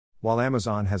While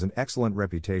Amazon has an excellent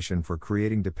reputation for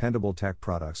creating dependable tech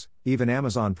products, even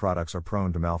Amazon products are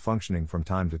prone to malfunctioning from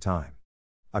time to time.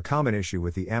 A common issue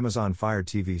with the Amazon Fire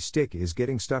TV Stick is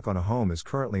getting stuck on a home is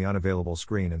currently unavailable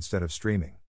screen instead of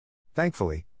streaming.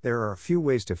 Thankfully, there are a few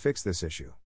ways to fix this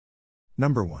issue.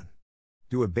 Number 1.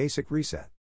 Do a basic reset.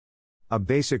 A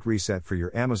basic reset for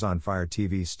your Amazon Fire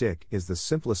TV Stick is the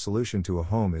simplest solution to a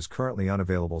home is currently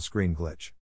unavailable screen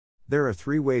glitch. There are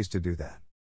 3 ways to do that.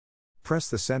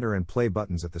 Press the center and play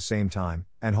buttons at the same time,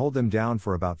 and hold them down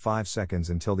for about 5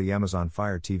 seconds until the Amazon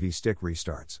Fire TV Stick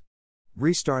restarts.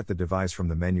 Restart the device from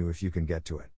the menu if you can get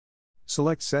to it.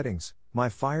 Select Settings, My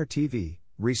Fire TV,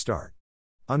 Restart.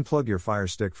 Unplug your Fire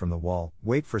Stick from the wall,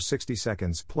 wait for 60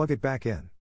 seconds, plug it back in.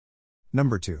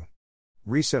 Number 2.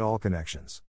 Reset all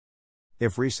connections.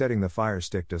 If resetting the Fire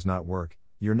Stick does not work,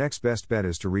 your next best bet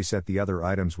is to reset the other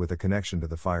items with a connection to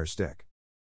the Fire Stick.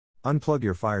 Unplug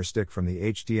your Fire Stick from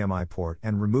the HDMI port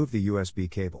and remove the USB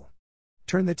cable.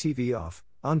 Turn the TV off,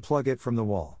 unplug it from the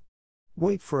wall.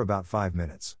 Wait for about 5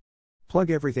 minutes.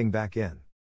 Plug everything back in.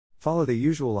 Follow the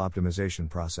usual optimization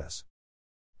process.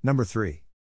 Number 3.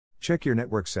 Check your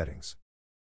network settings.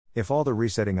 If all the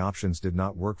resetting options did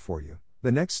not work for you,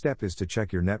 the next step is to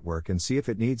check your network and see if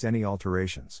it needs any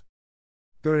alterations.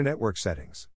 Go to Network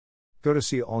Settings. Go to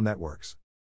See All Networks.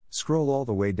 Scroll all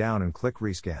the way down and click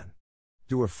Rescan.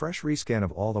 Do a fresh rescan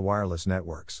of all the wireless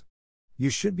networks. You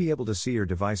should be able to see your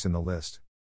device in the list.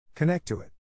 Connect to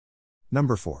it.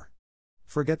 Number 4.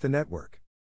 Forget the network.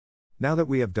 Now that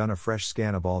we have done a fresh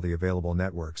scan of all the available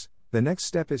networks, the next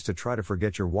step is to try to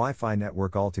forget your Wi-Fi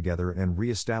network altogether and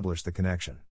re-establish the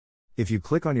connection. If you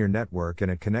click on your network and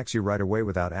it connects you right away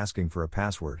without asking for a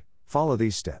password, follow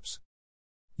these steps.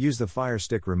 Use the Fire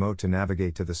Stick remote to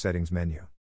navigate to the settings menu.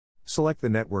 Select the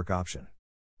network option.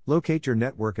 Locate your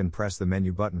network and press the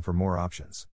menu button for more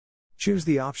options. Choose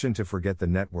the option to forget the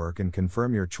network and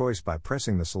confirm your choice by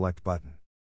pressing the select button.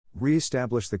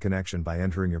 Re-establish the connection by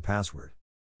entering your password.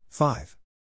 5.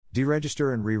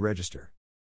 Deregister and Reregister.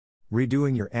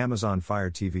 Redoing your Amazon Fire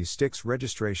TV Stick's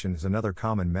registration is another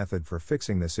common method for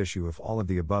fixing this issue if all of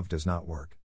the above does not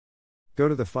work. Go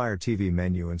to the Fire TV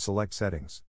menu and select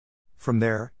Settings. From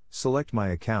there, select My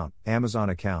Account,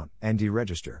 Amazon Account, and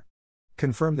Deregister.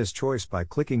 Confirm this choice by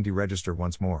clicking Deregister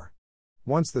once more.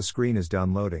 Once the screen is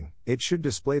done loading, it should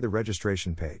display the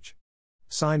registration page.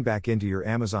 Sign back into your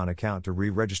Amazon account to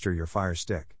re-register your Fire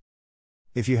Stick.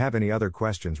 If you have any other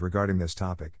questions regarding this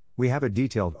topic, we have a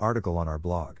detailed article on our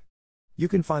blog. You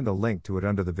can find the link to it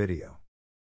under the video.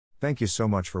 Thank you so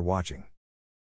much for watching.